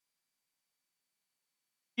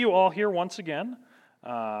You all here once again.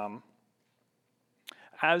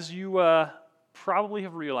 As you probably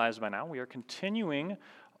have realized by now, we are continuing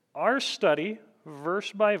our study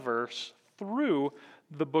verse by verse through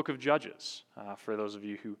the book of Judges, for those of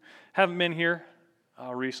you who haven't been here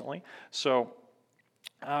recently. So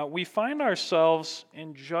we find ourselves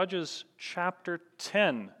in Judges chapter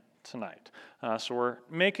 10 tonight. So we're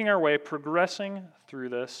making our way, progressing through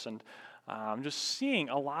this, and just seeing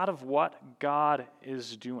a lot of what God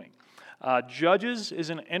is doing. Judges is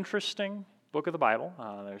an interesting book of the Bible.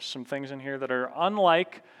 There's some things in here that are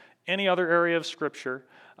unlike any other area of Scripture,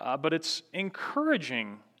 but it's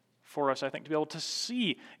encouraging for us, I think, to be able to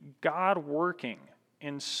see God working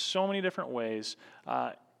in so many different ways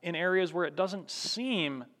in areas where it doesn't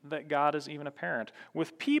seem that God is even apparent,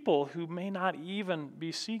 with people who may not even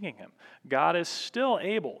be seeking Him. God is still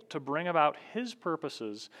able to bring about His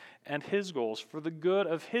purposes and His goals for the good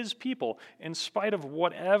of His people in spite of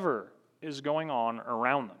whatever is going on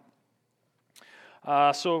around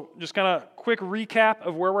them. So just kind of quick recap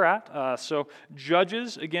of where we're at. So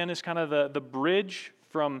Judges, again, is kind of the bridge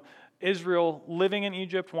from Israel living in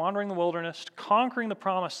Egypt, wandering the wilderness, conquering the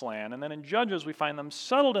promised land. And then in Judges, we find them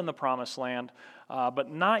settled in the promised land,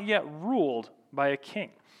 but not yet ruled by a king.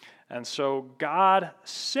 And so God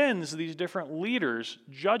sends these different leaders,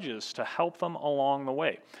 judges, to help them along the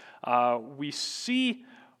way. We see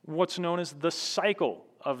what's known as the cycle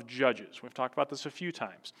of Judges. We've talked about this a few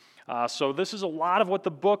times. So this is a lot of what the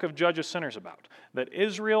book of Judges centers about, that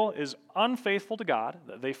Israel is unfaithful to God,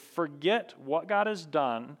 that they forget what God has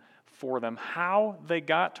done for them, how they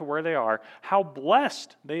got to where they are, how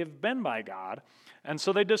blessed they have been by God, and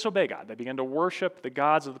so they disobey God. They begin to worship the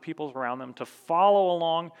gods of the peoples around them, to follow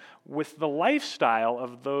along with the lifestyle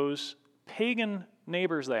of those pagan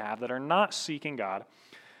neighbors they have that are not seeking God.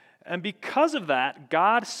 And because of that,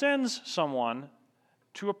 God sends someone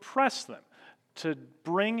to oppress them, to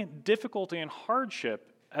bring difficulty and hardship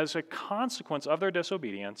as a consequence of their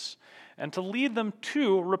disobedience, and to lead them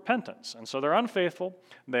to repentance. And so they're unfaithful,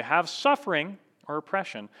 they have suffering or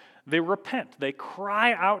oppression, they repent, they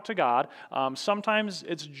cry out to God. Sometimes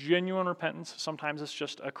it's genuine repentance, sometimes it's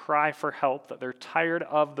just a cry for help, that they're tired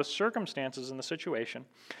of the circumstances and the situation.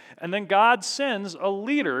 And then God sends a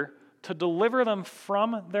leader to deliver them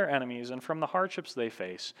from their enemies and from the hardships they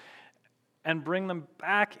face, and bring them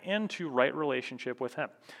back into right relationship with Him.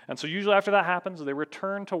 And so usually after that happens, they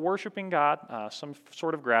return to worshiping God, some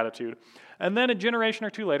sort of gratitude. And then a generation or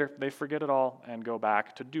two later, they forget it all and go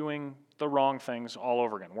back to doing the wrong things all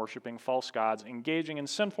over again, worshiping false gods, engaging in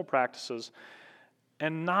sinful practices,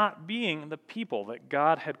 and not being the people that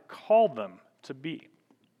God had called them to be.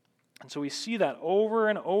 And so we see that over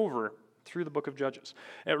and over through the book of Judges.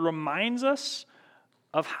 It reminds us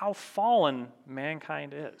of how fallen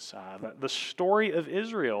mankind is. The story of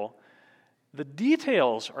Israel, the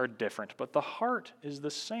details are different, but the heart is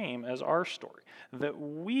the same as our story. That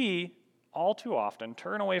we, all too often,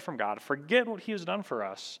 turn away from God, forget what He has done for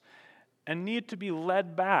us, and need to be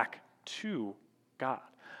led back to God.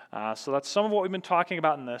 So that's some of what we've been talking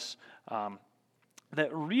about in this, that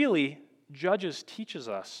really Judges teaches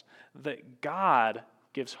us that God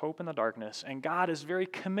gives hope in the darkness, and God is very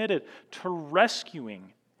committed to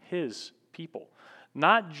rescuing His people,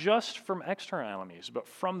 not just from external enemies, but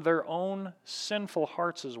from their own sinful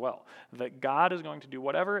hearts as well, that God is going to do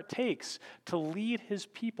whatever it takes to lead His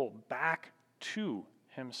people back to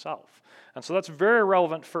Himself. And so that's very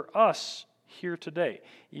relevant for us here today,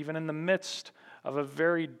 even in the midst of a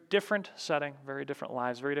very different setting, very different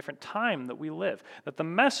lives, very different time that we live, that the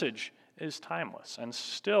message is timeless and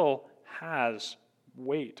still has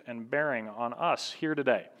weight and bearing on us here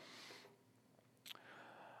today.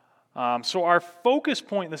 So our focus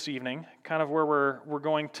point this evening, kind of where we're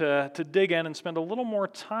going to dig in and spend a little more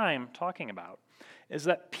time talking about, is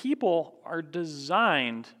that people are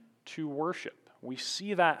designed to worship. We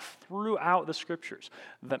see that throughout the Scriptures,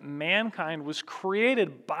 that mankind was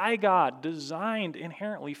created by God, designed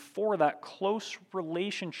inherently for that close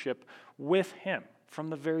relationship with Him from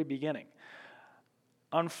the very beginning.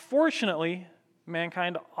 Unfortunately,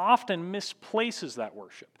 mankind often misplaces that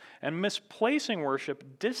worship, and misplacing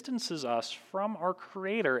worship distances us from our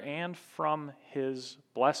Creator and from His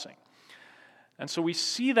blessing. And so we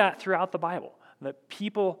see that throughout the Bible, that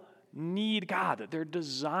people need God, that they're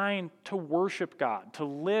designed to worship God, to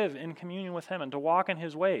live in communion with Him, and to walk in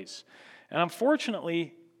His ways. And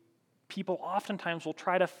unfortunately, people oftentimes will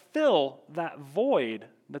try to fill that void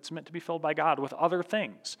that's meant to be filled by God with other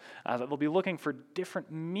things. That they'll be looking for different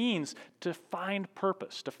means to find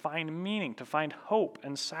purpose, to find meaning, to find hope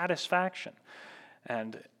and satisfaction.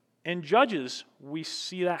 And In Judges, we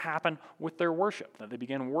see that happen with their worship, that they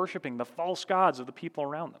begin worshiping the false gods of the people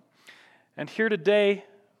around them. And here today,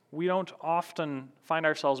 we don't often find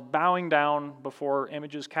ourselves bowing down before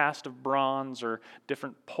images cast of bronze or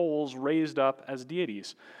different poles raised up as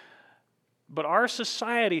deities. But our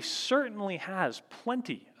society certainly has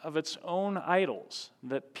plenty of its own idols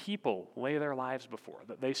that people lay their lives before,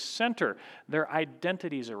 that they center their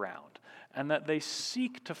identities around, and that they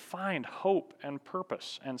seek to find hope and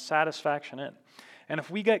purpose and satisfaction in. And if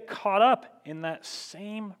we get caught up in that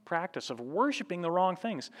same practice of worshiping the wrong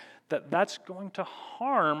things, that's going to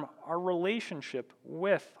harm our relationship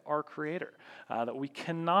with our Creator, that we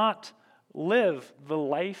cannot live the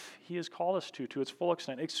life He has called us to its full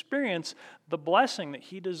extent, experience the blessing that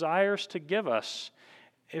He desires to give us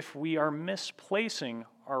if we are misplacing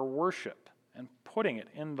our worship and putting it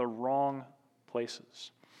in the wrong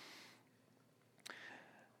places.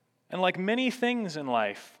 And like many things in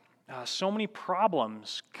life, so many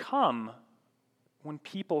problems come when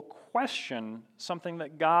people question something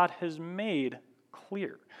that God has made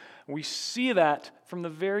clear. We see that from the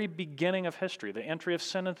very beginning of history, the entry of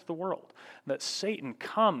sin into the world, that Satan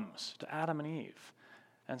comes to Adam and Eve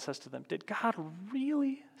and says to them, did God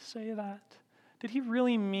really say that? Did He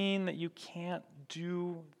really mean that you can't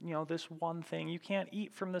do, this one thing? You can't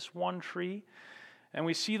eat from this one tree? And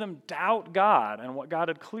we see them doubt God and what God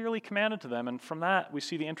had clearly commanded to them. And from that, we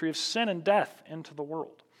see the entry of sin and death into the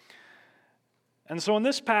world. And so in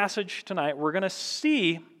this passage tonight, we're going to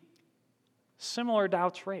see similar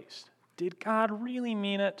doubts raised. Did God really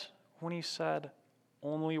mean it when He said,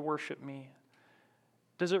 only worship me?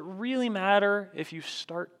 Does it really matter if you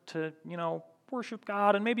start to, worship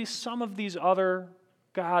God and maybe some of these other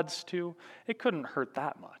gods too? It couldn't hurt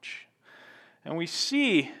that much. And we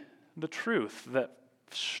see the truth that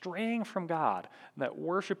straying from God, that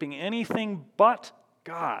worshiping anything but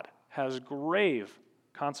God has grave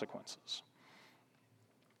consequences.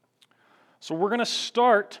 So we're going to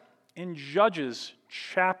start in Judges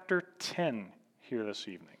chapter 10 here this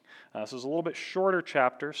evening. This is a little bit shorter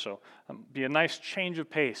chapter, so it'll be a nice change of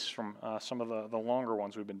pace from some of the longer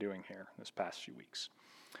ones we've been doing here this past few weeks.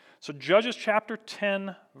 So Judges chapter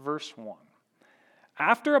 10, verse 1.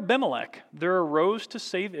 After Abimelech, there arose to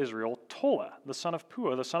save Israel Tola, the son of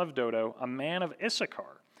Puah, the son of Dodo, a man of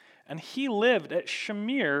Issachar. And he lived at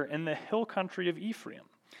Shamir in the hill country of Ephraim.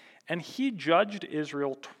 And he judged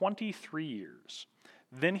Israel 23 years.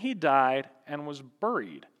 Then he died and was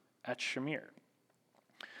buried at Shamir.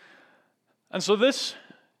 And so this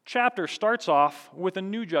chapter starts off with a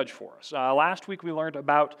new judge for us. Last week we learned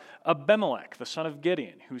about Abimelech, the son of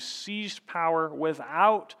Gideon, who seized power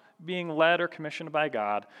without being led or commissioned by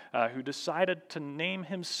God, who decided to name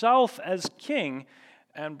himself as king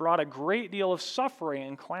and brought a great deal of suffering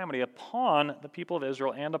and calamity upon the people of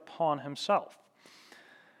Israel and upon himself.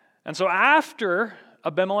 And so after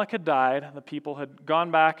Abimelech had died, the people had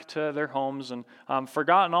gone back to their homes and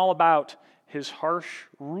forgotten all about his harsh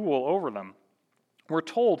rule over them. We're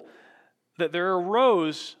told that there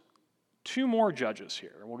arose two more judges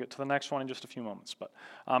here. We'll get to the next one in just a few moments. But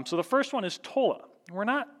so the first one is Tola. We're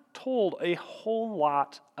not told a whole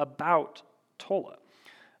lot about Tola.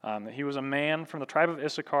 He was a man from the tribe of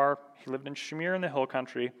Issachar. He lived in Shamir in the hill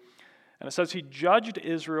country. And it says he judged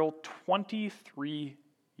Israel 23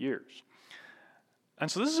 years. And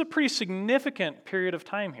so this is a pretty significant period of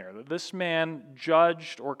time here, that this man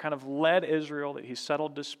judged or kind of led Israel, that he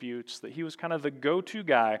settled disputes, that he was kind of the go-to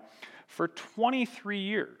guy for 23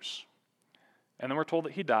 years. And then we're told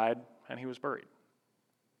that he died and he was buried.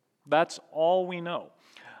 That's all we know.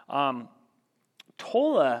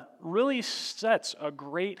 Tola really sets a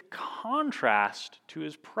great contrast to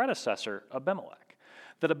his predecessor, Abimelech.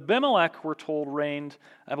 That Abimelech, we're told, reigned,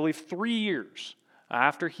 I believe, 3 years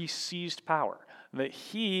after he seized power. That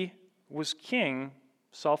he was king,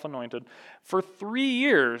 self-anointed, for 3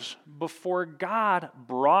 years before God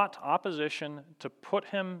brought opposition to put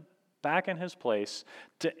him back in his place,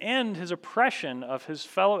 to end his oppression of his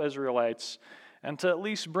fellow Israelites, and to at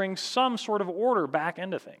least bring some sort of order back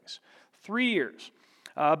into things. 3 years.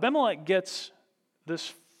 Abimelech gets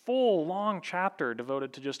this full, long chapter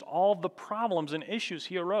devoted to just all of the problems and issues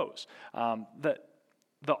he arose. That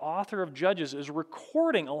the author of Judges is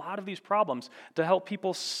recording a lot of these problems to help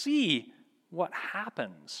people see what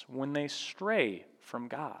happens when they stray from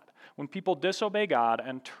God. When people disobey God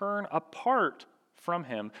and turn apart from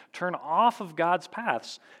Him, turn off of God's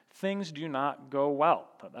paths, things do not go well.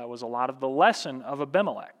 That was a lot of the lesson of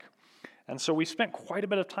Abimelech. And so we spent quite a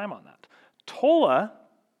bit of time on that. Tola,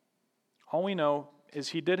 all we know is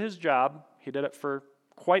he did his job. He did it for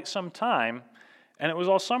quite some time. And it was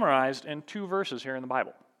all summarized in 2 verses here in the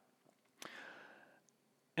Bible.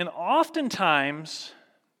 And oftentimes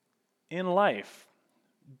in life,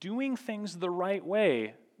 doing things the right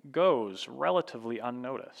way goes relatively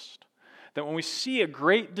unnoticed. That when we see a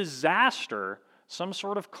great disaster, some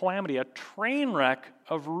sort of calamity, a train wreck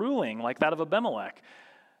of ruling like that of Abimelech,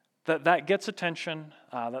 that gets attention,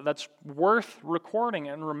 that's worth recording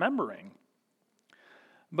and remembering.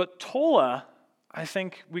 But Tola, I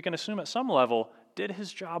think we can assume at some level, did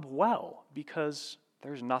his job well, because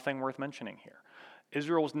there's nothing worth mentioning here.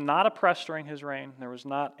 Israel was not oppressed during his reign. There was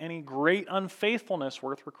not any great unfaithfulness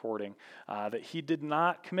worth recording, that he did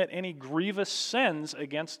not commit any grievous sins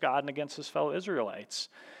against God and against his fellow Israelites,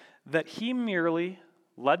 that he merely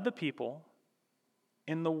led the people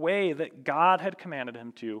in the way that God had commanded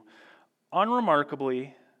him to,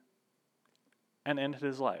 unremarkably, and ended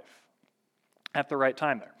his life at the right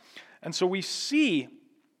time there. And so we see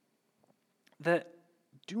that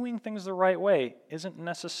doing things the right way isn't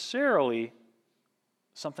necessarily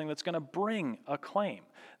something that's going to bring acclaim,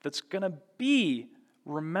 that's going to be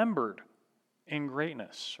remembered in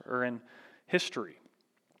greatness or in history.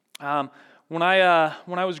 When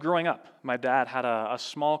I was growing up, my dad had a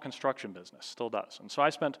small construction business, still does. And so I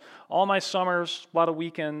spent all my summers, a lot of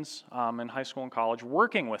weekends in high school and college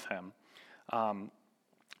working with him,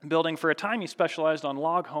 building. For a time, he specialized on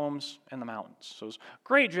log homes in the mountains. So it was a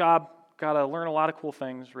great job. Got to learn a lot of cool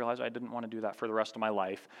things, realized I didn't want to do that for the rest of my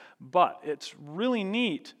life. But it's really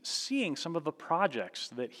neat seeing some of the projects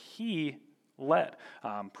that he led,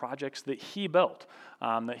 projects that he built,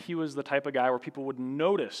 that he was the type of guy where people would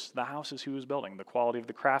notice the houses he was building, the quality of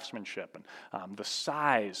the craftsmanship, and the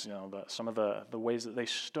size, some of the ways that they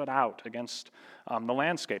stood out against the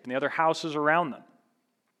landscape and the other houses around them.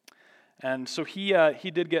 And so he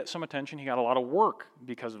did get some attention. He got a lot of work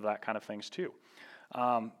because of that kind of things too.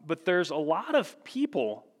 But there's a lot of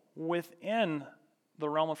people within the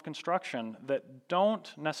realm of construction that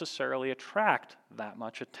don't necessarily attract that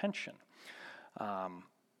much attention.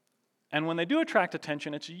 And when they do attract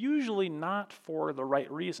attention, it's usually not for the right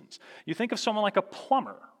reasons. You think of someone like a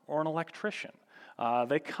plumber or an electrician.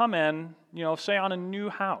 They come in, say on a new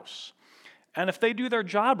house. And if they do their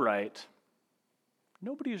job right,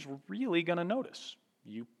 nobody's really going to notice.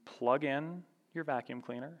 You plug in your vacuum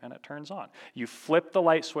cleaner and it turns on. You flip the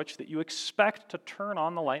light switch that you expect to turn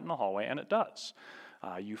on the light in the hallway, and it does.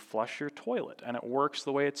 You flush your toilet and it works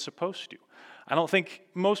the way it's supposed to. I don't think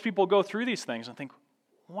most people go through these things and think,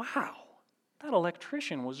 wow, that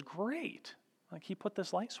electrician was great. Like, he put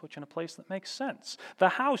this light switch in a place that makes sense. The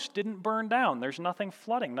house didn't burn down. There's nothing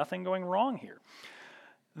flooding, nothing going wrong here.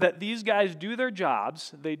 That these guys do their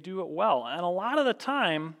jobs, they do it well. And a lot of the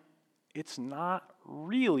time, it's not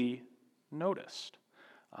really noticed.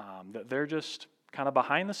 That they're just kind of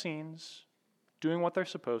behind the scenes, doing what they're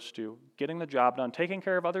supposed to, getting the job done, taking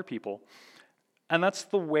care of other people. And that's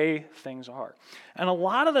the way things are. And a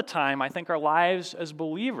lot of the time, I think our lives as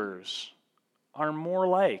believers are more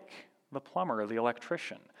like the plumber or the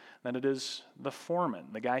electrician than it is the foreman,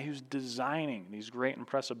 the guy who's designing these great,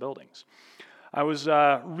 impressive buildings. I was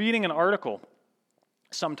reading an article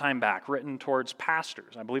some time back written towards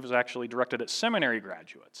pastors. I believe it was actually directed at seminary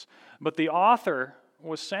graduates. But the author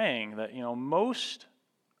was saying that, most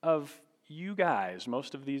of you guys,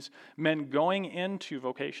 most of these men going into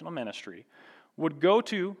vocational ministry would go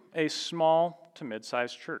to a small to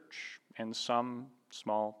mid-sized church in some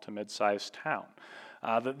small to mid-sized town.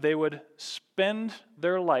 That they would spend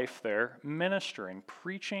their life there ministering,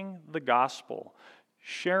 preaching the gospel,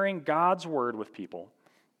 sharing God's word with people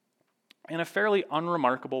in a fairly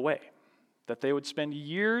unremarkable way. That they would spend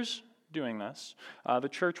years doing this. The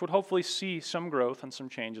church would hopefully see some growth and some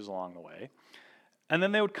changes along the way. And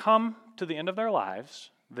then they would come to the end of their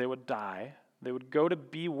lives. They would die. They would go to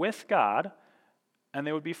be with God, and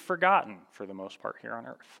they would be forgotten for the most part here on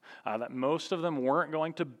earth. That most of them weren't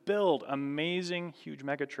going to build amazing, huge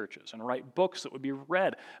mega churches and write books that would be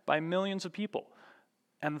read by millions of people.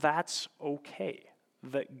 And that's okay.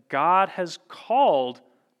 That God has called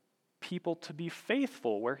people to be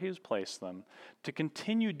faithful where He has placed them, to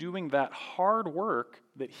continue doing that hard work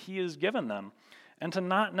that He has given them, and to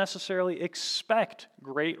not necessarily expect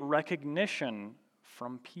great recognition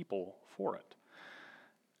from people for it.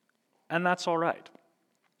 And that's all right.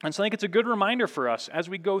 And so I think it's a good reminder for us as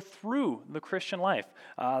we go through the Christian life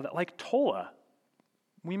that, like Tola,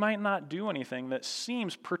 we might not do anything that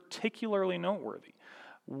seems particularly noteworthy.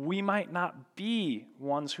 We might not be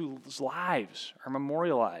ones whose lives are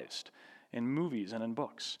memorialized in movies and in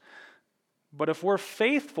books. But if we're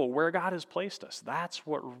faithful where God has placed us, that's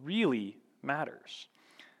what really matters.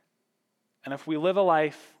 And if we live a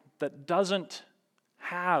life that doesn't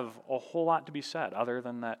have a whole lot to be said other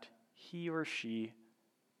than that he or she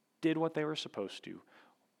did what they were supposed to,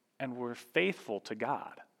 and were faithful to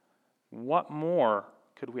God. What more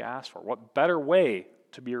could we ask for? What better way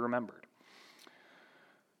to be remembered?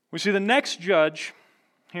 We see the next judge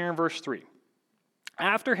here in verse 3.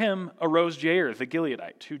 After him arose Jair the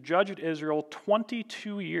Gileadite, who judged Israel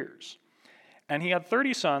 22 years. And he had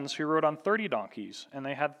 30 sons who rode on 30 donkeys, and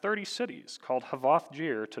they had 30 cities, called Havoth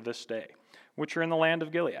Jair to this day, which are in the land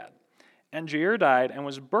of Gilead. And Jair died and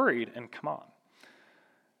was buried in Kamon.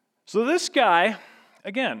 So this guy,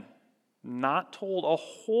 again, not told a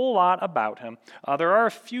whole lot about him. There are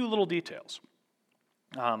a few little details.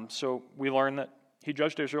 So we learn that he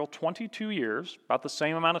judged Israel 22 years, about the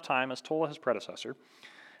same amount of time as Tola, his predecessor,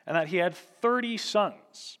 and that he had 30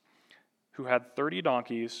 sons who had 30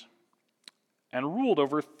 donkeys and ruled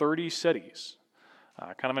over 30 cities.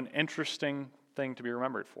 Kind of an interesting thing to be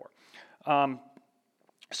remembered for.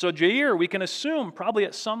 So Jair, we can assume, probably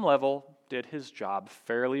at some level, did his job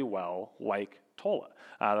fairly well, like Tola.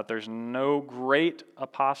 That there's no great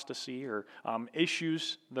apostasy or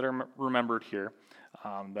issues that are remembered here.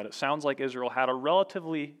 That it sounds like Israel had a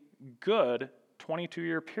relatively good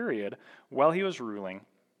 22-year period while he was ruling.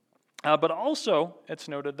 But also, it's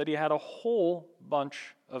noted that he had a whole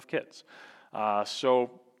bunch of kids.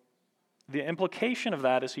 So the implication of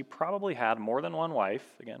that is he probably had more than one wife.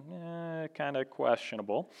 Again, kind of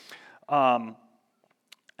questionable. And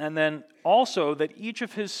then also that each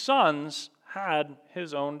of his sons had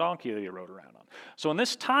his own donkey that he rode around on. So in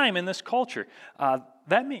this time, in this culture,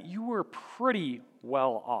 that meant you were pretty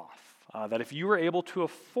well off. That if you were able to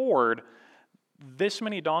afford this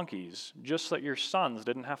many donkeys, just that your sons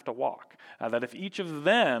didn't have to walk, that if each of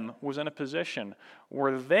them was in a position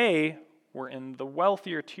where they were in the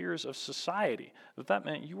wealthier tiers of society, that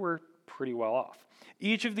meant you were pretty well off.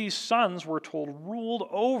 Each of these sons, we're told, ruled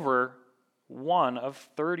over one of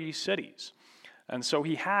 30 cities. And so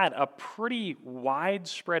he had a pretty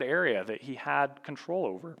widespread area that he had control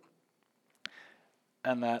over,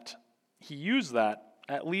 and that he used that,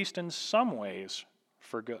 at least in some ways,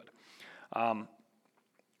 for good.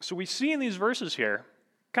 So we see in these verses here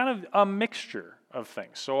kind of a mixture of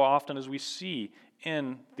things, so often as we see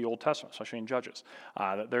in the Old Testament, especially in Judges,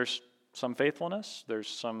 that there's some faithfulness, there's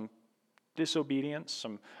some disobedience,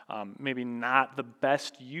 some maybe not the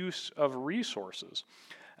best use of resources.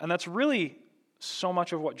 And that's really so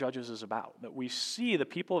much of what Judges is about, that we see the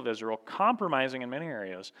people of Israel compromising in many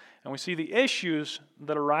areas, and we see the issues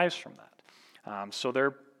that arise from that. So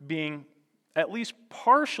they're being at least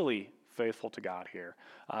partially faithful to God here,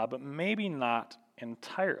 but maybe not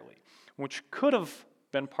entirely, which could have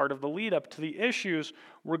been part of the lead up to the issues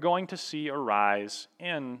we're going to see arise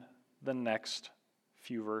in the next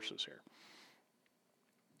few verses here.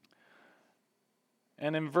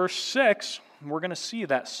 And in verse 6, we're going to see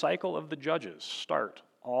that cycle of the judges start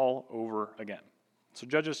all over again. So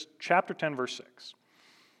Judges chapter 10, verse 6.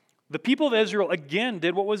 The people of Israel again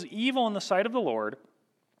did what was evil in the sight of the Lord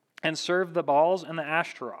and served the Baals and the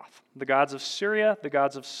Ashtaroth, the gods of Syria, the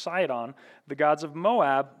gods of Sidon, the gods of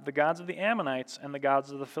Moab, the gods of the Ammonites, and the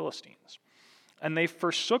gods of the Philistines. And they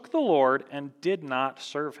forsook the Lord and did not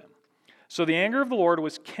serve him. So the anger of the Lord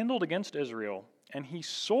was kindled against Israel, and he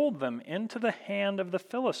sold them into the hand of the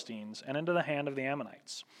Philistines and into the hand of the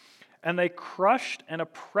Ammonites. And they crushed and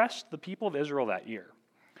oppressed the people of Israel that year.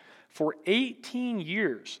 For 18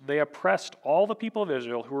 years they oppressed all the people of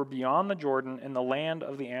Israel who were beyond the Jordan in the land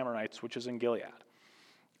of the Amorites, which is in Gilead.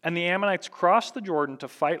 And the Ammonites crossed the Jordan to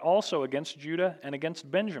fight also against Judah and against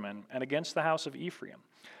Benjamin and against the house of Ephraim,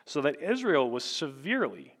 so that Israel was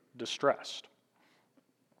severely distressed.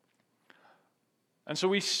 And so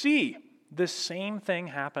we see this same thing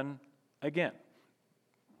happen again.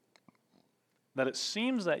 That it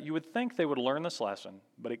seems that you would think they would learn this lesson,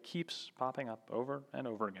 but it keeps popping up over and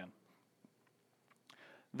over again.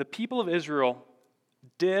 The people of Israel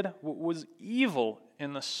did what was evil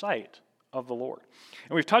in the sight of the Lord.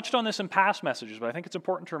 And we've touched on this in past messages, but I think it's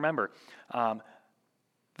important to remember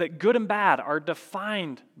that good and bad are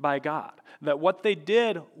defined by God. That what they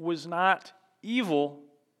did was not evil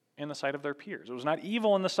in the sight of their peers. It was not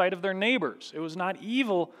evil in the sight of their neighbors. It was not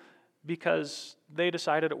evil because they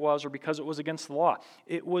decided it was or because it was against the law.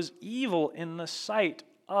 It was evil in the sight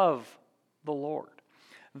of the Lord.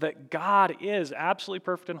 That God is absolutely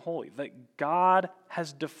perfect and holy. That God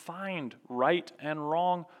has defined right and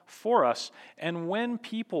wrong for us. And when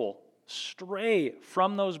people stray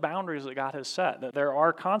from those boundaries that God has set, that there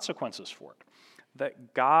are consequences for it.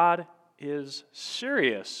 That God is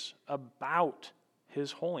serious about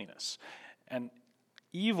his holiness. And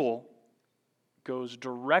evil goes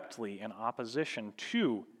directly in opposition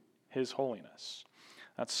to his holiness.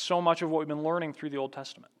 That's so much of what we've been learning through the Old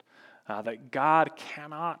Testament. that God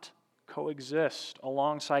cannot coexist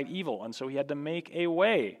alongside evil, and so he had to make a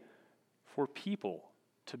way for people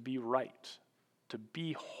to be right, to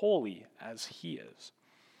be holy as he is.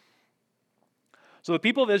 So the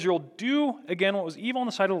people of Israel do, again, what was evil in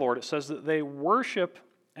the sight of the Lord. It says that they worship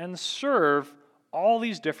and serve all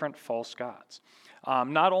these different false gods.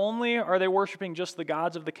 Not only are they worshiping just the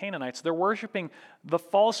gods of the Canaanites, they're worshiping the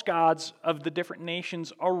false gods of the different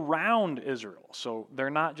nations around Israel. So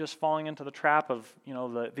they're not just falling into the trap of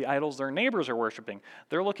the idols their neighbors are worshiping.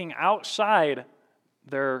 They're looking outside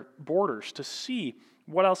their borders to see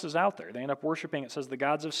what else is out there. They end up worshiping, it says, the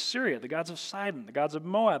gods of Syria, the gods of Sidon, the gods of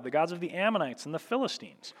Moab, the gods of the Ammonites and the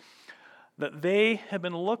Philistines. That they have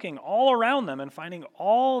been looking all around them and finding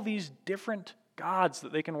all these different gods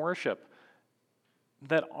that they can worship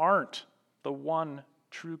that aren't the one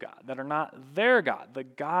true God, that are not their God, the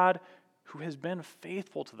God who has been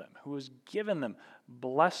faithful to them, who has given them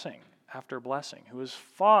blessing after blessing, who has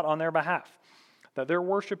fought on their behalf, that they're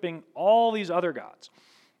worshiping all these other gods.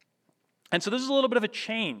 And so this is a little bit of a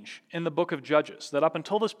change in the book of Judges, that up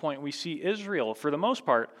until this point we see Israel, for the most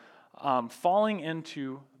part, falling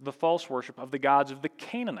into the false worship of the gods of the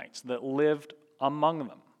Canaanites that lived among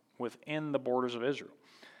them within the borders of Israel.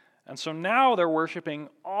 And so now they're worshiping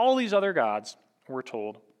all these other gods, we're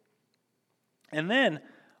told. And then,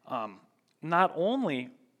 not only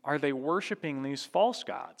are they worshiping these false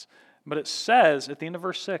gods, but it says at the end of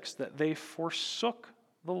verse 6 that they forsook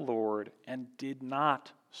the Lord and did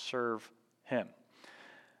not serve him.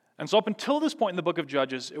 And so up until this point in the book of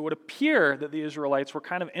Judges, it would appear that the Israelites were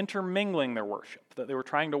kind of intermingling their worship, that they were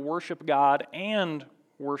trying to worship God and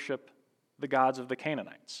worship the gods of the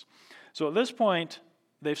Canaanites. So at this point,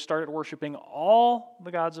 they've started worshiping all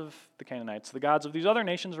the gods of the Canaanites, the gods of these other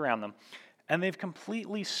nations around them, and they've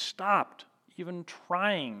completely stopped even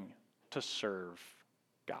trying to serve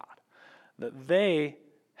God. That they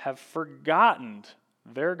have forgotten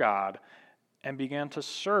their God and began to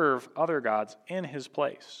serve other gods in his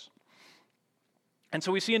place. And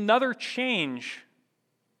so we see another change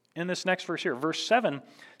in this next verse here. Verse 7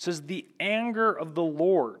 says, the anger of the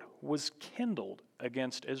Lord was kindled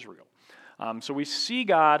against Israel. So we see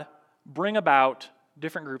God bring about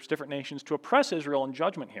different groups, different nations to oppress Israel in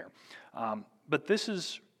judgment here. But this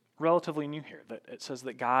is relatively new here, that it says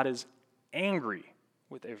that God is angry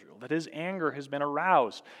with Israel, that his anger has been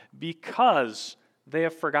aroused because they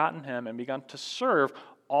have forgotten him and begun to serve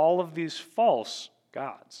all of these false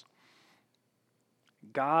gods.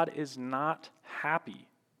 God is not happy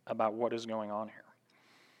about what is going on here.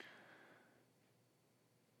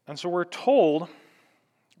 And so we're told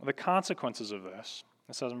the consequences of this.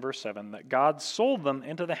 It says in verse 7 that God sold them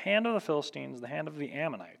into the hand of the Philistines, the hand of the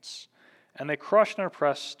Ammonites, and they crushed and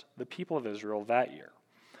oppressed the people of Israel that year.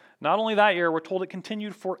 Not only that year, we're told it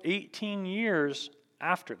continued for 18 years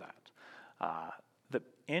after that. That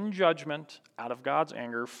in judgment, out of God's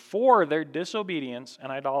anger, for their disobedience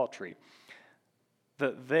and idolatry,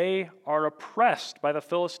 that they are oppressed by the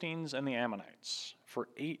Philistines and the Ammonites for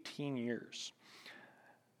 18 years.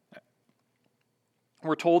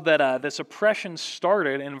 We're told that this oppression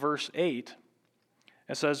started in verse 8.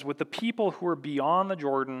 It says, with the people who are beyond the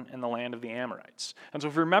Jordan in the land of the Amorites. And so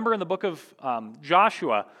if you remember in the book of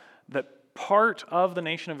Joshua, that part of the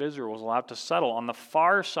nation of Israel was allowed to settle on the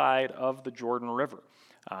far side of the Jordan River.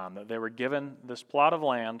 That they were given this plot of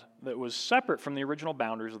land that was separate from the original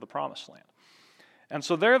boundaries of the Promised Land. And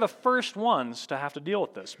so they're the first ones to have to deal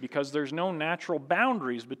with this because there's no natural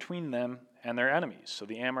boundaries between them and their enemies. So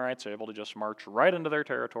the Amorites are able to just march right into their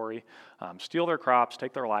territory, steal their crops,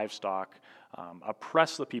 take their livestock,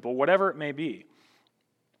 oppress the people, whatever it may be.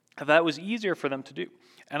 That was easier for them to do.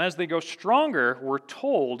 And as they go stronger, we're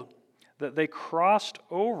told that they crossed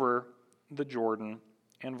over the Jordan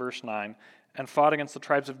in verse 9 and fought against the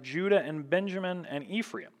tribes of Judah and Benjamin and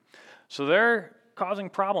Ephraim. So they're causing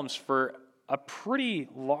problems for a pretty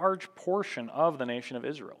large portion of the nation of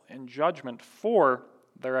Israel in judgment for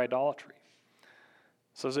their idolatry.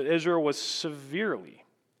 It says that Israel was severely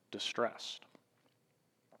distressed.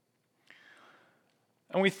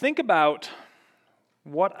 And we think about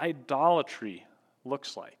what idolatry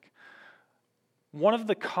looks like. One of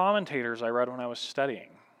the commentators I read when I was studying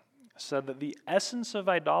said that the essence of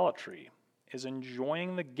idolatry is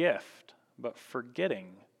enjoying the gift but forgetting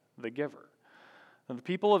the giver. And the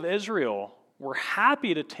people of Israel were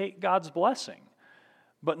happy to take God's blessing,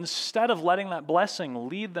 but instead of letting that blessing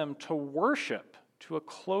lead them to worship, to a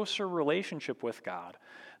closer relationship with God,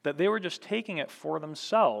 that they were just taking it for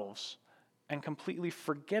themselves and completely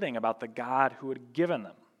forgetting about the God who had given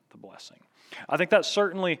them the blessing. I think that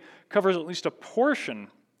certainly covers at least a portion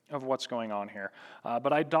of what's going on here.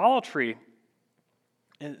 But idolatry,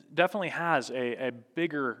 it definitely has a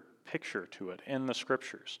bigger picture to it in the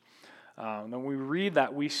Scriptures. When we read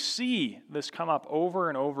that, we see this come up over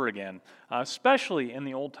and over again, especially in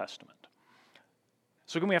the Old Testament.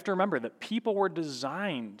 So again, we have to remember that people were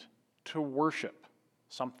designed to worship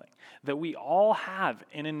something, that we all have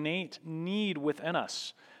an innate need within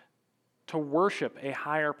us to worship a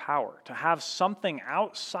higher power, to have something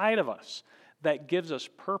outside of us that gives us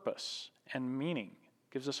purpose and meaning,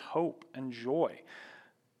 gives us hope and joy,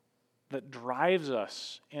 that drives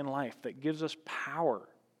us in life, that gives us power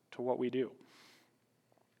to what we do.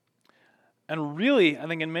 And really, I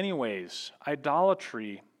think in many ways,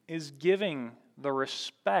 idolatry is giving the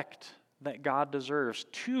respect that God deserves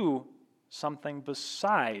to something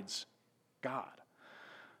besides God.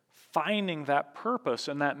 Finding that purpose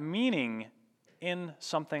and that meaning in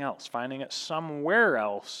something else, finding it somewhere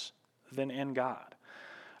else than in God.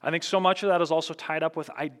 I think so much of that is also tied up with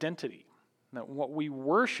identity, that what we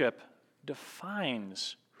worship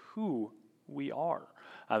defines who we are.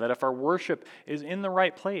 That if our worship is in the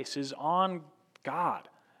right place, is on God,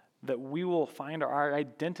 that we will find our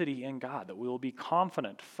identity in God, that we will be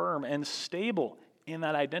confident, firm, and stable in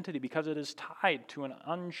that identity because it is tied to an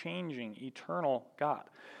unchanging, eternal God.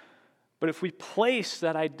 But if we place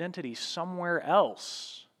that identity somewhere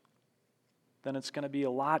else, then it's going to be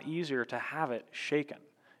a lot easier to have it shaken.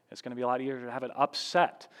 It's going to be a lot easier to have it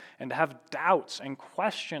upset and to have doubts and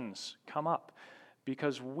questions come up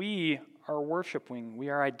because we are worshiping, we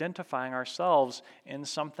are identifying ourselves in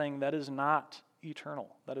something that is not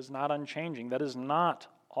eternal, that is not unchanging, that is not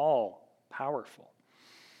all powerful.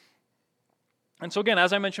 And so again,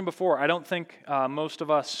 as I mentioned before, I don't think most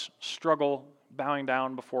of us struggle bowing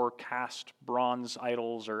down before cast bronze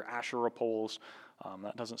idols or Asherah poles.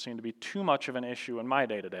 That doesn't seem to be too much of an issue in my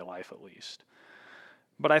day-to-day life, at least.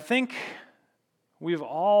 But I think we've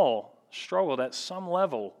all struggled at some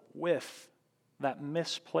level with that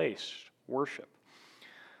misplaced worship.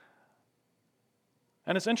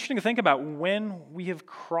 And it's interesting to think about when we have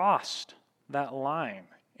crossed that line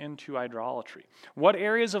into idolatry. What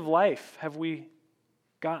areas of life have we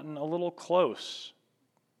gotten a little close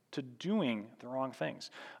to doing the wrong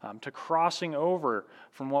things, to crossing over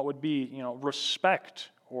from what would be, respect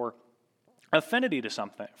or affinity to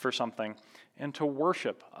something, and to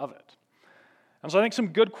worship of it? And so I think some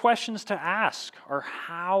good questions to ask are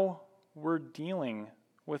how we're dealing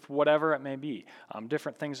with whatever it may be,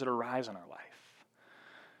 different things that arise in our life.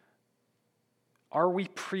 Are we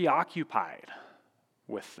preoccupied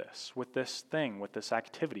with this thing, with this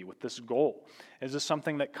activity, with this goal? Is this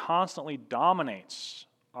something that constantly dominates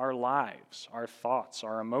our lives, our thoughts,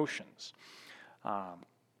 our emotions?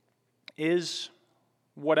 Is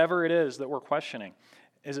whatever it is that we're questioning,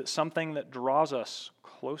 is it something that draws us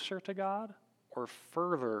closer to God or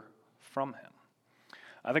further from Him?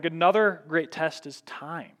 I think another great test is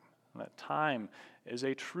time. That time is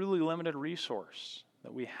a truly limited resource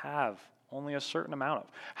that we have only a certain amount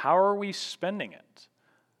of. How are we spending it?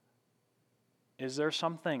 Is there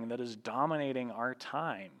something that is dominating our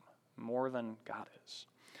time more than God is?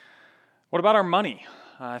 What about our money?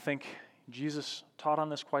 I think Jesus taught on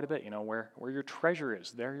this quite a bit. Where your treasure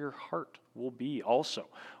is, there your heart will be also.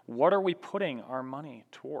 What are we putting our money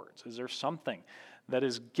towards? Is there something that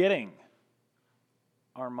is getting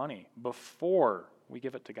our money before we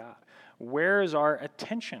give it to God? Where is our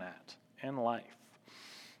attention at in life?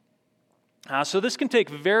 So this can take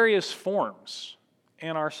various forms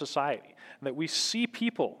in our society, that we see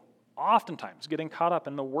people oftentimes getting caught up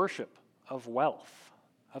in the worship of wealth,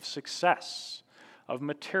 of success, of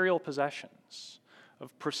material possessions,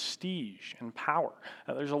 of prestige and power.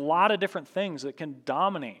 There's a lot of different things that can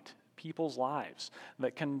dominate people's lives,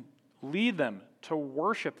 that can lead them to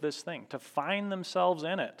worship this thing, to find themselves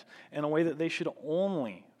in it in a way that they should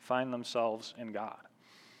only find themselves in God.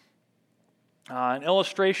 An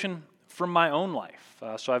illustration from my own life.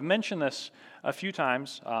 So I've mentioned this a few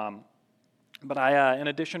times, but I, in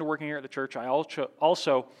addition to working here at the church, I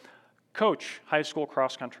also coach high school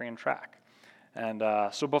cross country and track. And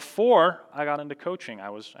so before I got into coaching, I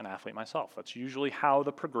was an athlete myself. That's usually how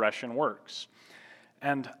the progression works.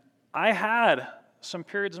 And I had some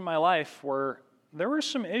periods in my life where there were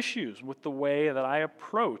some issues with the way that I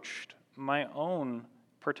approached my own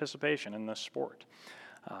participation in this sport.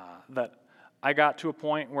 That I got to a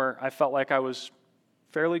point where I felt like I was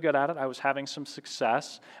fairly good at it. I was having some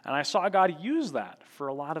success, and I saw God use that for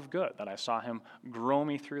a lot of good, that I saw Him grow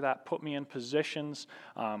me through that, put me in positions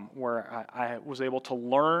where I was able to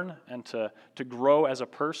learn and to grow as a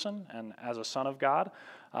person and as a son of God.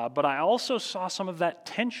 But I also saw some of that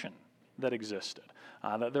tension that existed,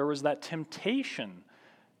 that there was that temptation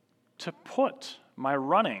to put my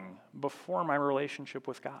running before my relationship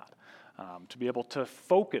with God, to be able to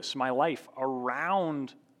focus my life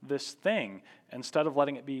around this thing instead of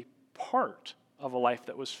letting it be part of a life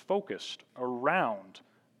that was focused around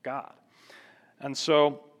God. And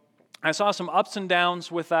so I saw some ups and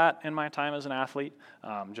downs with that in my time as an athlete,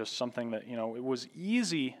 just something that, it was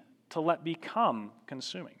easy to let become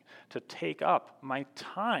consuming, to take up my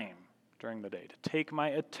time during the day, to take my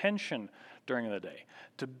attention during the day,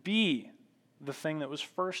 to be the thing that was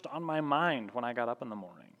first on my mind when I got up in the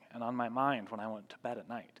morning and on my mind when I went to bed at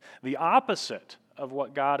night. The opposite of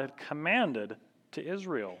what God had commanded to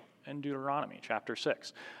Israel in Deuteronomy chapter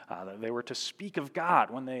 6, that they were to speak of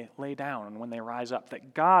God when they lay down and when they rise up,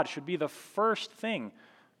 that God should be the first thing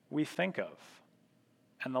we think of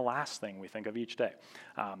and the last thing we think of each day.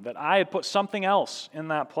 That I had put something else in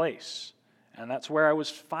that place, and that's where I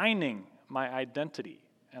was finding my identity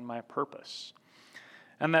and my purpose.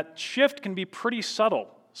 And that shift can be pretty subtle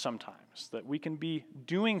sometimes, that we can be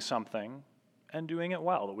doing something and doing it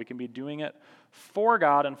well, that we can be doing it for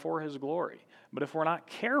God and for His glory. But if we're not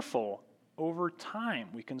careful, over time,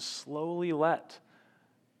 we can slowly let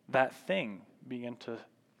that thing begin to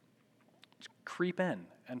creep in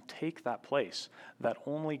and take that place that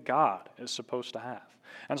only God is supposed to have.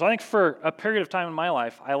 And so I think for a period of time in my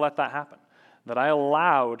life, I let that happen, that I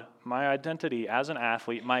allowed my identity as an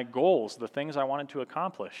athlete, my goals, the things I wanted to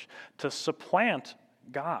accomplish, to supplant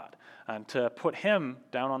God and to put Him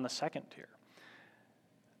down on the second tier.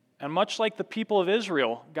 And much like the people of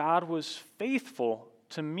Israel, God was faithful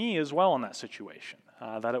to me as well in that situation,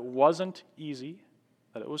 that it wasn't easy,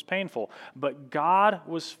 that it was painful, but God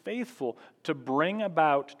was faithful to bring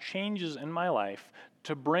about changes in my life,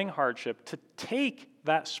 to bring hardship, to take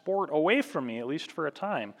that sport away from me, at least for a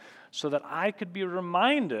time, so that I could be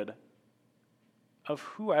reminded of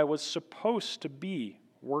who I was supposed to be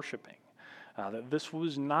worshiping, that this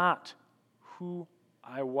was not who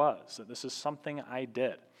I was, that this is something I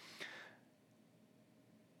did.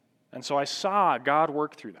 And so I saw God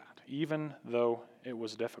work through that, even though it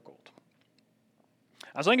was difficult.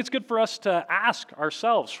 I think it's good for us to ask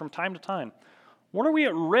ourselves from time to time, what are we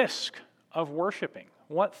at risk of worshiping?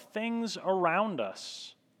 What things around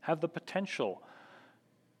us have the potential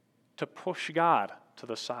to push God to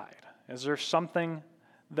the side? Is there something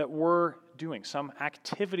that we're doing, some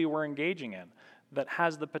activity we're engaging in that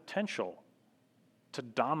has the potential to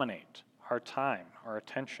dominate our time, our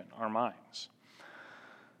attention, our minds?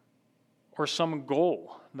 Or some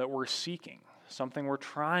goal that we're seeking, something we're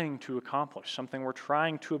trying to accomplish, something we're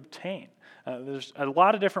trying to obtain. There's a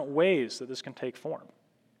lot of different ways that this can take form.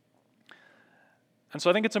 And so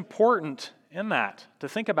I think it's important in that to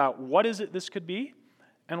think about what is it this could be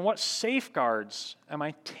and what safeguards am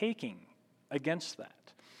I taking against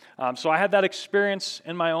that. So I had that experience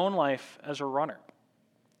in my own life as a runner.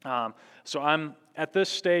 So I'm at this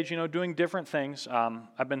stage, doing different things.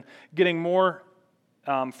 I've been getting more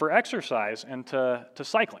for exercise and to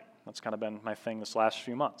cycling. That's kind of been my thing this last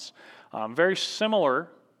few months. Very similar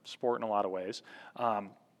sport in a lot of ways.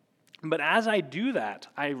 But as I do that,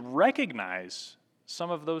 I recognize some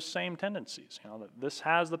of those same tendencies, that this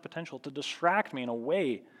has the potential to distract me in a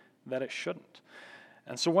way that it shouldn't.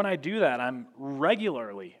 And so when I do that, I'm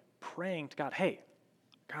regularly praying to God, hey,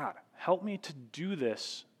 God, help me to do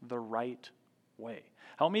this the right way.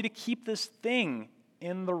 Help me to keep this thing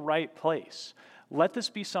in the right place. Let this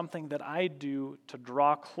be something that I do to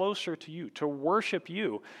draw closer to you, to worship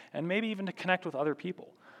you, and maybe even to connect with other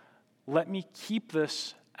people. Let me keep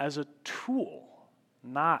this as a tool,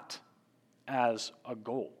 not as a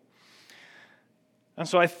goal. And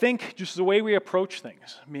so I think just the way we approach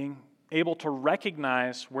things, being able to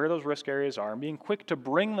recognize where those risk areas are and being quick to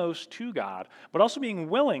bring those to God, but also being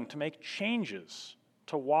willing to make changes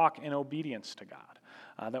to walk in obedience to God.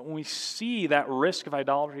 That when we see that risk of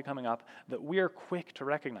idolatry coming up, that we are quick to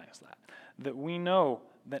recognize that we know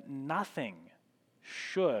that nothing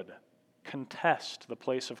should contest the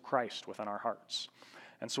place of Christ within our hearts.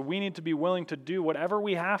 And so we need to be willing to do whatever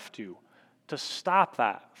we have to stop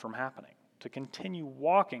that from happening, to continue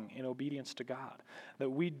walking in obedience to God. That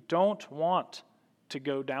we don't want to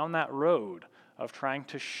go down that road of trying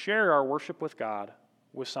to share our worship with God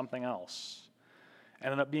with something else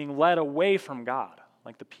and end up being led away from God,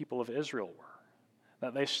 like the people of Israel were.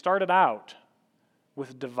 That they started out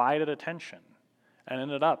with divided attention and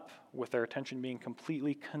ended up with their attention being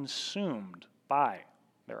completely consumed by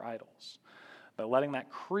their idols. That letting that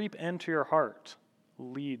creep into your heart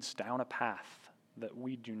leads down a path that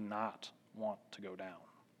we do not want to go down.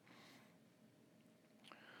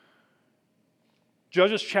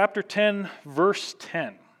 Judges chapter 10, verse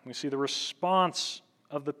 10. We see the response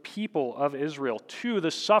of the people of Israel to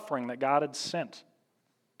the suffering that God had sent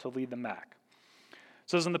to lead them back. It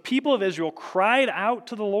says, "And the people of Israel cried out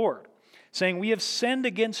to the Lord, saying, 'We have sinned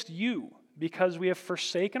against you, because we have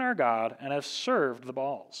forsaken our God and have served the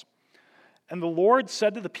Baals.' And the Lord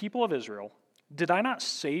said to the people of Israel, 'Did I not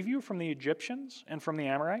save you from the Egyptians and from the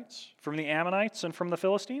Amorites, from the Ammonites and from the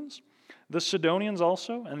Philistines? The Sidonians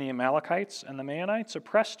also, and the Amalekites and the Maonites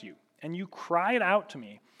oppressed you, and you cried out to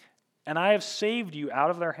me, and I have saved you out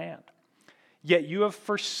of their hand. Yet you have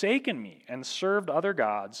forsaken me and served other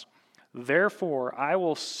gods. Therefore I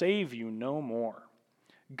will save you no more.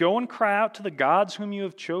 Go and cry out to the gods whom you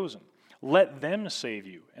have chosen. Let them save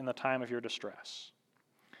you in the time of your distress.'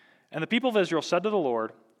 And the people of Israel said to the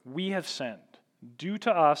Lord, 'We have sinned. Do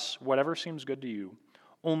to us whatever seems good to you.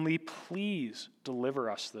 Only please deliver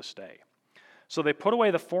us this day.' So they put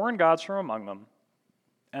away the foreign gods from among them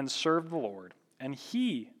and served the Lord, and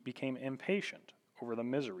he became impatient over the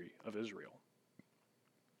misery of Israel."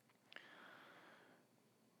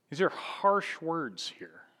 These are harsh words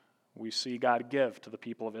here we see God give to the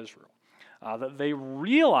people of Israel. That they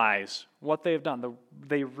realize what they have done.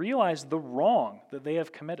 They realize the wrong that they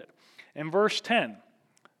have committed. In verse 10,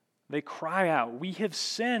 they cry out, "We have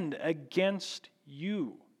sinned against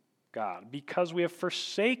you, God, because we have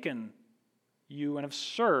forsaken you and have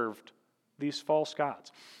served these false gods."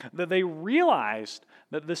 That they realized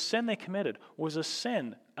that the sin they committed was a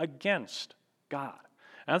sin against God.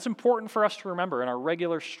 And that's important for us to remember in our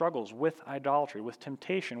regular struggles with idolatry, with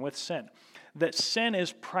temptation, with sin. That sin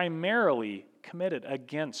is primarily committed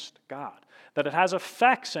against God. That it has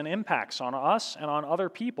effects and impacts on us and on other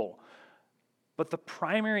people. But the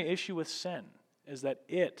primary issue with sin is that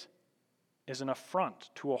it is an affront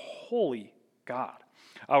to a holy God.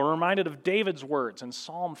 We're reminded of David's words in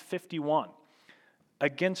Psalm 51.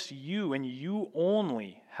 "Against you and you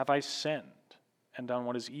only have I sinned and done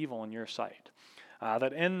what is evil in your sight."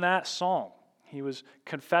 That in that psalm, he was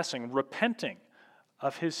confessing, repenting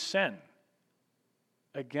of his sin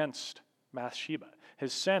against Bathsheba,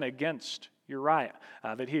 his sin against Uriah,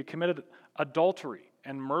 that he had committed adultery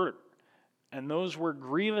and murder. And those were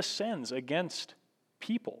grievous sins against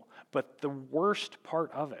people. But the worst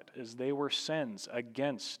part of it is they were sins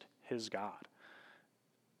against his God.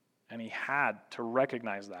 And he had to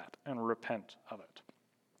recognize that and repent of it.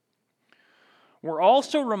 We're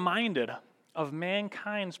also reminded of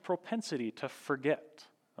mankind's propensity to forget.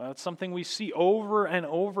 That's something we see over and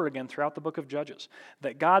over again throughout the book of Judges,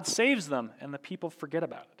 that God saves them and the people forget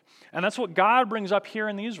about it. And that's what God brings up here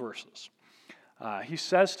in these verses. He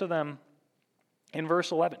says to them in verse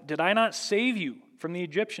 11, "Did I not save you from the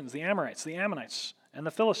Egyptians, the Amorites, the Ammonites, and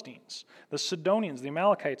the Philistines? The Sidonians, the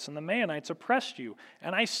Amalekites, and the Maonites oppressed you,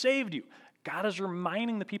 and I saved you." God is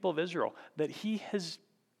reminding the people of Israel that he has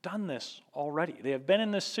done this already. They have been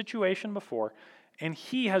in this situation before, and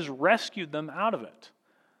he has rescued them out of it.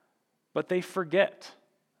 But they forget.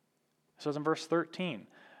 It says in verse 13,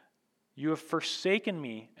 "You have forsaken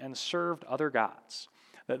me and served other gods."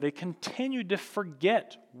 That they continued to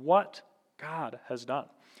forget what God has done.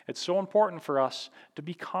 It's so important for us to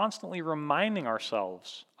be constantly reminding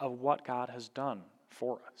ourselves of what God has done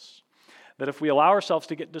for us. That if we allow ourselves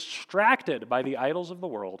to get distracted by the idols of the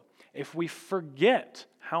world, if we forget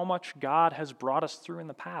how much God has brought us through in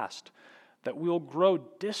the past, that we will grow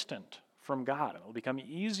distant from God. It will become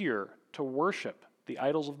easier to worship the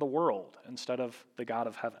idols of the world instead of the God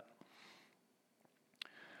of heaven.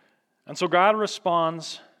 And so God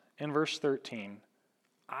responds in verse 13,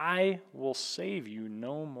 "I will save you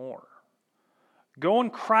no more. Go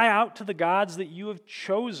and cry out to the gods that you have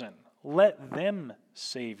chosen. Let them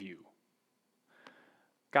save you."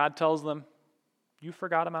 God tells them, "You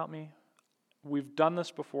forgot about me. We've done this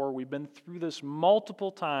before. We've been through this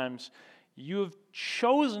multiple times. You have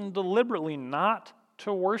chosen deliberately not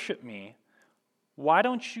to worship me. Why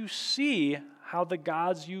don't you see how the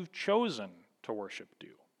gods you've chosen to worship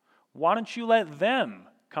do? Why don't you let them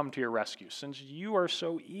come to your rescue, since you are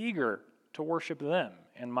so eager to worship them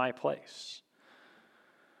in my place?"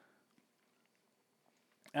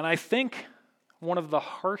 And I think one of the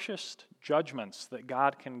harshest judgments that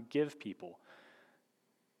God can give people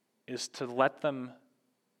is to let them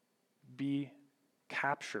be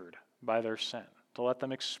captured by their sin, to let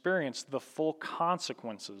them experience the full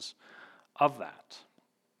consequences of that.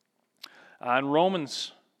 In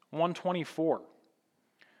Romans 1:24,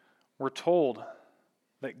 we're told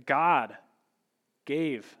that God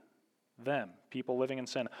gave them, people living in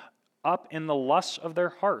sin, up in the lusts of their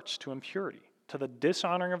hearts to impurity, to the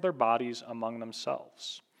dishonoring of their bodies among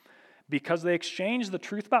themselves. because they exchanged the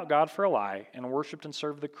truth about God for a lie and worshiped and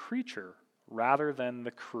served the creature rather than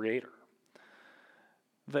the Creator.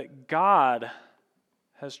 That God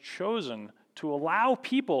has chosen to allow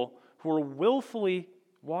people who are willfully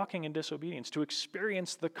walking in disobedience to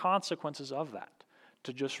experience the consequences of that,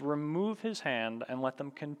 to just remove his hand and let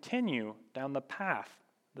them continue down the path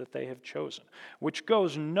that they have chosen, which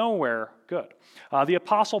goes nowhere good. The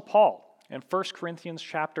Apostle Paul, in 1 Corinthians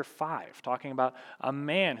chapter 5, talking about a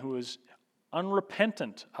man who is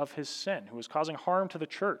unrepentant of his sin, who is causing harm to the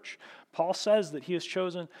church. Paul says that he has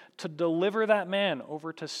chosen to deliver that man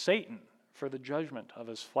over to Satan for the judgment of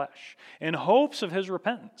his flesh, in hopes of his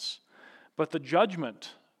repentance. But the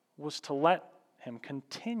judgment was to let him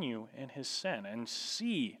continue in his sin and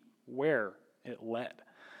see where it led.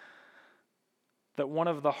 That one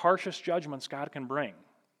of the harshest judgments God can bring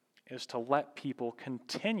is to let people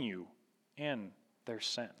continue in their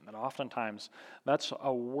sin. That oftentimes that's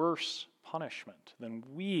a worse punishment than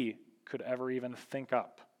we could ever even think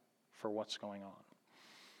up for what's going on.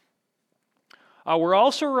 We're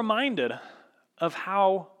also reminded of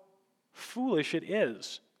how foolish it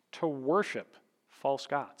is to worship false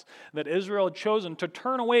gods. That Israel had chosen to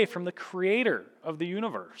turn away from the creator of the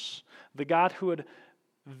universe, the God who had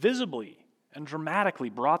visibly and dramatically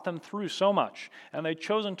brought them through so much, and they'd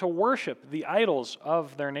chosen to worship the idols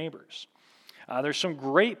of their neighbors. There's some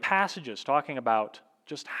great passages talking about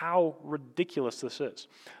just how ridiculous this is.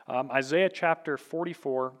 Isaiah chapter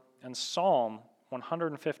 44 and Psalm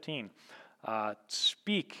 115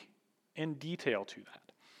 speak in detail to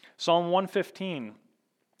that. Psalm 115,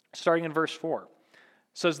 starting in verse 4,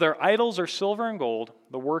 says, "Their idols are silver and gold,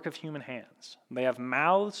 the work of human hands. They have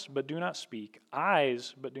mouths but do not speak,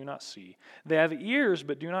 eyes but do not see. They have ears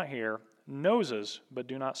but do not hear, noses but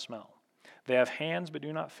do not smell. They have hands but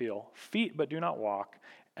do not feel, feet but do not walk,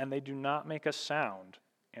 and they do not make a sound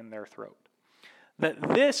in their throat." That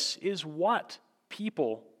this is what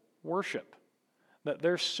people worship. That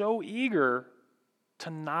they're so eager to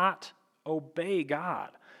not obey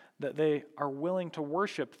God that they are willing to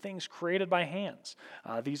worship things created by hands,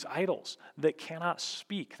 these idols that cannot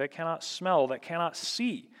speak, that cannot smell, that cannot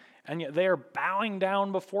see. And yet they are bowing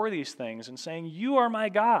down before these things and saying, "You are my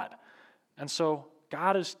God." And so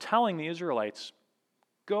God is telling the Israelites,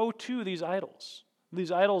 go to these idols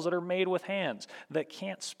that are made with hands, that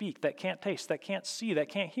can't speak, that can't taste, that can't see, that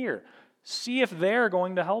can't hear. See if they're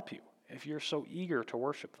going to help you, if you're so eager to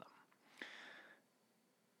worship them.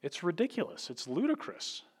 It's ridiculous. It's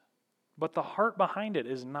ludicrous. But the heart behind it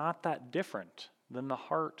is not that different than the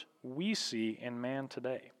heart we see in man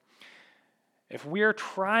today. If we are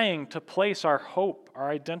trying to place our hope, our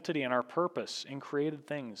identity, and our purpose in created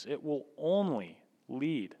things, it will only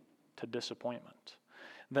lead to disappointment.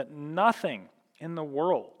 That nothing in the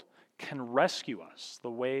world can rescue us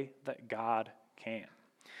the way that God can.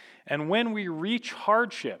 And when we reach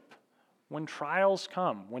hardship, when trials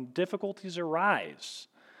come, when difficulties arise,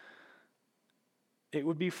 it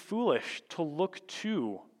would be foolish to look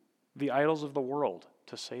to the idols of the world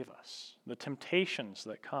to save us, the temptations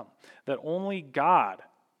that come, that only God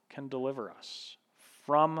can deliver us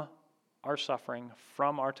from our suffering,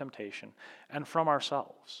 from our temptation, and from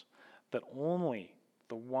ourselves, that only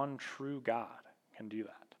the one true God can do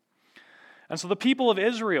that. And so the people of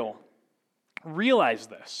Israel realize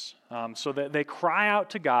this, so that they cry out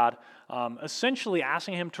to God, essentially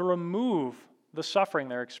asking him to remove the suffering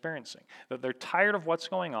they're experiencing, that they're tired of what's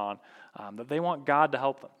going on, that they want God to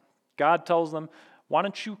help them. God tells them, why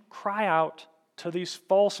don't you cry out to these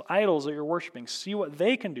false idols that you're worshiping, see what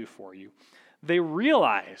they can do for you. They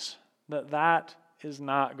realize that that is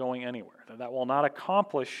not going anywhere, that that will not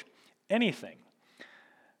accomplish anything.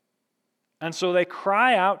 And so they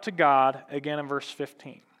cry out to God again in verse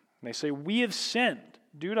 15. They say, "We have sinned.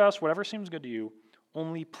 Do to us whatever seems good to you,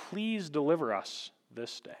 only please deliver us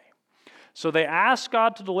this day." So they ask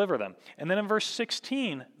God to deliver them. And then in verse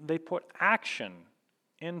 16, they put action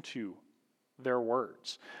into their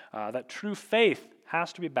words. That true faith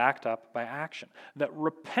has to be backed up by action. That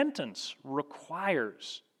repentance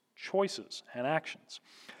requires choices and actions.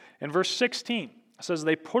 In verse 16, it says,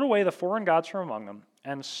 "They put away the foreign gods from among them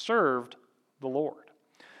and served the Lord."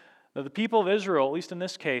 Now, the people of Israel, at least in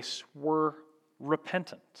this case, were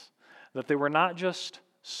repentant. That they were not just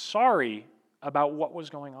sorry about what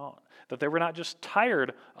was going on, that they were not just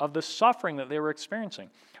tired of the suffering that they were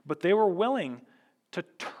experiencing, but they were willing to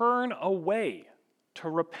turn away, to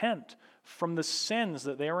repent from the sins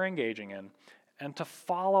that they were engaging in, and to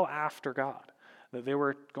follow after God, that they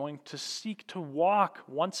were going to seek to walk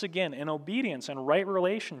once again in obedience and right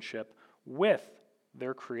relationship with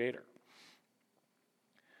their Creator.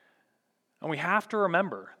 And we have to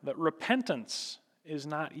remember that repentance is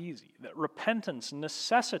not easy, that repentance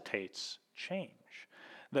necessitates change,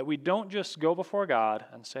 that we don't just go before God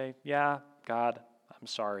and say, yeah, God, I'm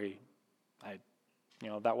sorry,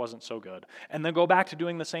 that wasn't so good, and then go back to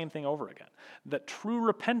doing the same thing over again. That true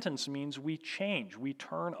repentance means we change, we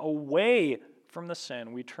turn away from the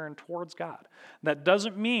sin, we turn towards God. That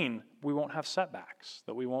doesn't mean we won't have setbacks,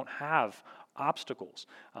 that we won't have obstacles,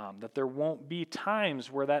 that there won't be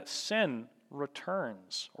times where that sin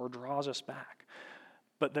returns or draws us back,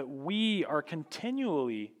 but that we are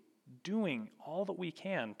continually doing all that we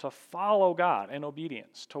can to follow God in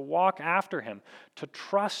obedience, to walk after Him, to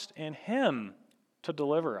trust in Him to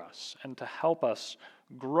deliver us and to help us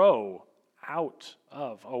grow out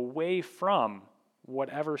of, away from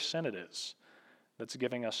whatever sin it is that's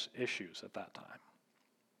giving us issues at that time.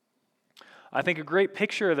 I think a great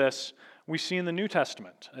picture of this we see in the New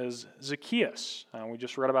Testament is Zacchaeus. We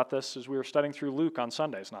just read about this as we were studying through Luke on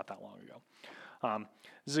Sundays not that long ago.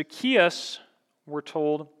 Zacchaeus, we're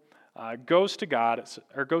told, goes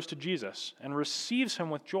to Jesus and receives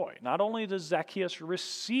Him with joy. Not only does Zacchaeus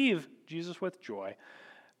receive Jesus with joy,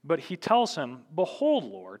 but he tells him, "Behold,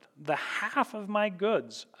 Lord, the half of my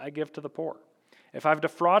goods I give to the poor. If I've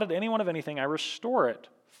defrauded anyone of anything, I restore it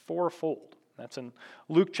fourfold." That's in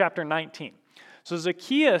Luke chapter 19. So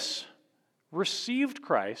Zacchaeus received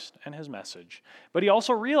Christ and His message, but he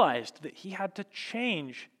also realized that he had to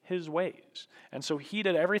change his ways. And so he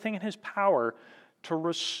did everything in his power to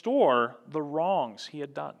restore the wrongs he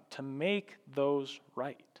had done, to make those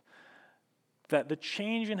right. That the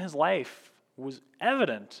change in his life was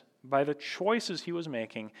evident by the choices he was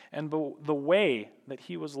making and the way that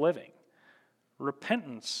he was living.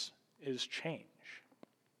 Repentance is change.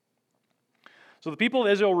 So the people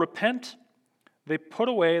of Israel repent, they put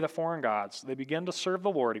away the foreign gods, they begin to serve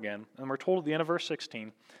the Lord again, and we're told at the end of verse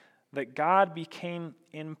 16 that God became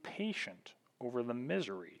impatient over the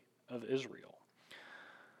misery of Israel.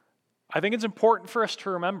 I think it's important for us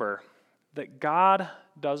to remember that God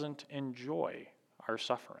doesn't enjoy our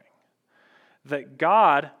suffering. That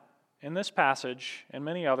God, in this passage and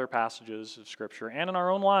many other passages of Scripture and in our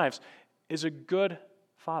own lives, is a good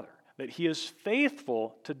Father. That He is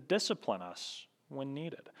faithful to discipline us when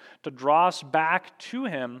needed, to draw us back to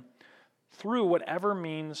Him through whatever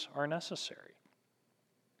means are necessary.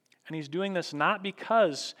 And He's doing this not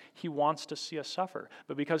because He wants to see us suffer,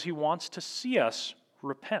 but because He wants to see us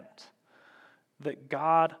repent. That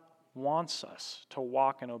God wants us to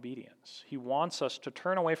walk in obedience. He wants us to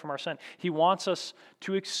turn away from our sin. He wants us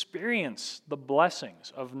to experience the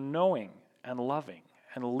blessings of knowing and loving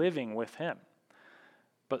and living with Him.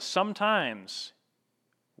 But sometimes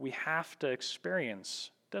we have to experience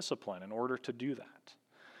discipline in order to do that.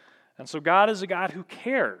 And so God is a God who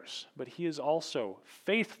cares, but He is also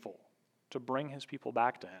faithful to bring His people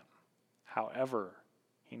back to Him, however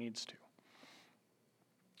He needs to.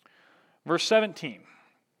 Verse 17,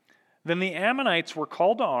 "Then the Ammonites were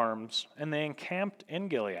called to arms, and they encamped in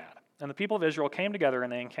Gilead. And the people of Israel came together,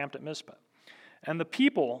 and they encamped at Mizpah. And the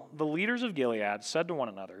people, the leaders of Gilead, said to one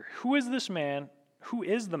another, Who is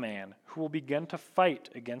the man who will begin to fight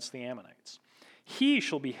against the Ammonites? He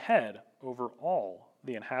shall be head over all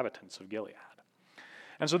the inhabitants of Gilead."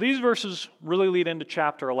 And so these verses really lead into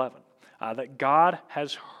chapter 11, that God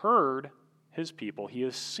has heard His people. He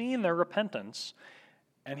has seen their repentance,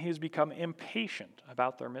 and He has become impatient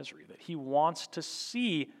about their misery, that He wants to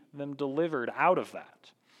see them delivered out of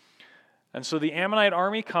that. And so the Ammonite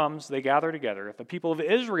army comes, they gather together. The people of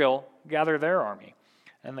Israel gather their army,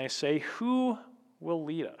 and they say, "Who will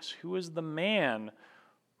lead us? Who is the man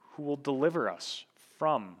who will deliver us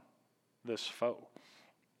from this foe?"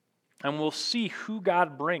 And we'll see who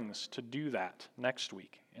God brings to do that next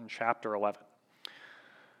week in chapter 11.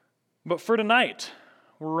 But for tonight,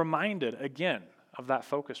 we're reminded again of that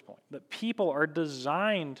focus point, that people are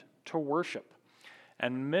designed to worship,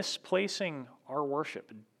 and misplacing our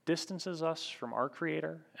worship distances us from our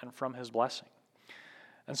Creator and from His blessing.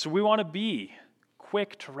 And so we want to be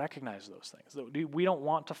quick to recognize those things, that we don't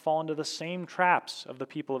want to fall into the same traps of the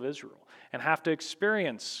people of Israel and have to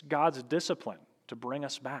experience God's discipline to bring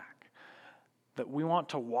us back. That we want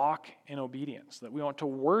to walk in obedience, that we want to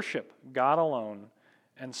worship God alone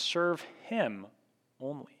and serve Him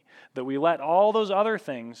only. That we let all those other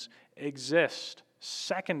things exist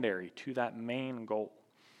secondary to that main goal.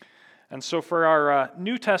 And so for our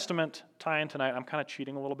New Testament tie-in tonight, I'm kind of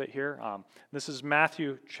cheating a little bit here. This is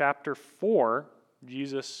Matthew chapter 4,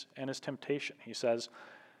 Jesus and His temptation. He says,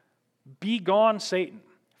 "Be gone, Satan,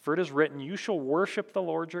 for it is written, you shall worship the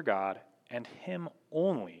Lord your God, and Him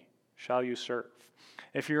only shall you serve.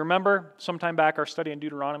 If you remember, sometime back, our study in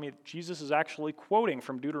Deuteronomy, Jesus is actually quoting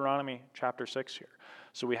from Deuteronomy chapter 6 here.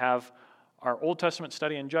 So we have our Old Testament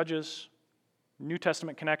study in Judges, New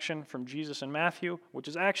Testament connection from Jesus in Matthew, which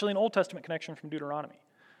is actually an Old Testament connection from Deuteronomy.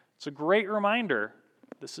 It's a great reminder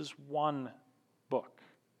this is one book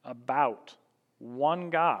about one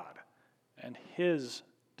God and his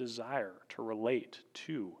desire to relate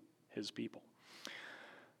to his people.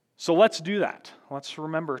 So let's do that. Let's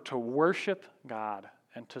remember to worship God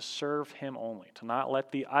and to serve him only, to not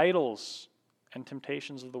let the idols and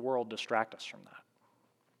temptations of the world distract us from that.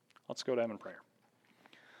 Let's go to him in prayer.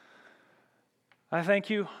 I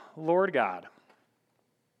thank you, Lord God,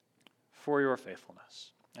 for your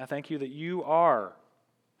faithfulness. I thank you that you are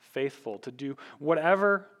faithful to do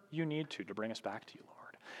whatever you need to bring us back to you,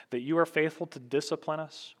 Lord. That you are faithful to discipline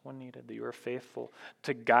us when needed, that you are faithful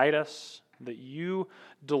to guide us, that you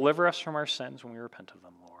deliver us from our sins when we repent of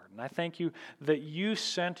them, Lord. And I thank you that you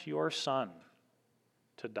sent your Son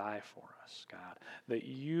to die for us, God. That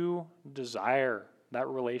you desire that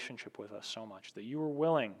relationship with us so much, that you were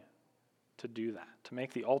willing to do that, to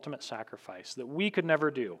make the ultimate sacrifice that we could never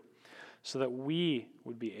do, so that we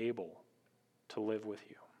would be able to live with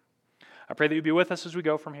you. I pray that you'd be with us as we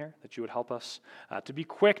go from here, that you would help us to be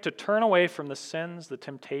quick to turn away from the sins, the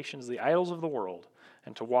temptations, the idols of the world,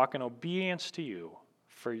 and to walk in obedience to you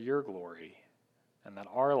for your glory, and that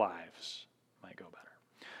our lives might go better.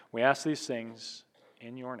 We ask these things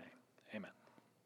in your name.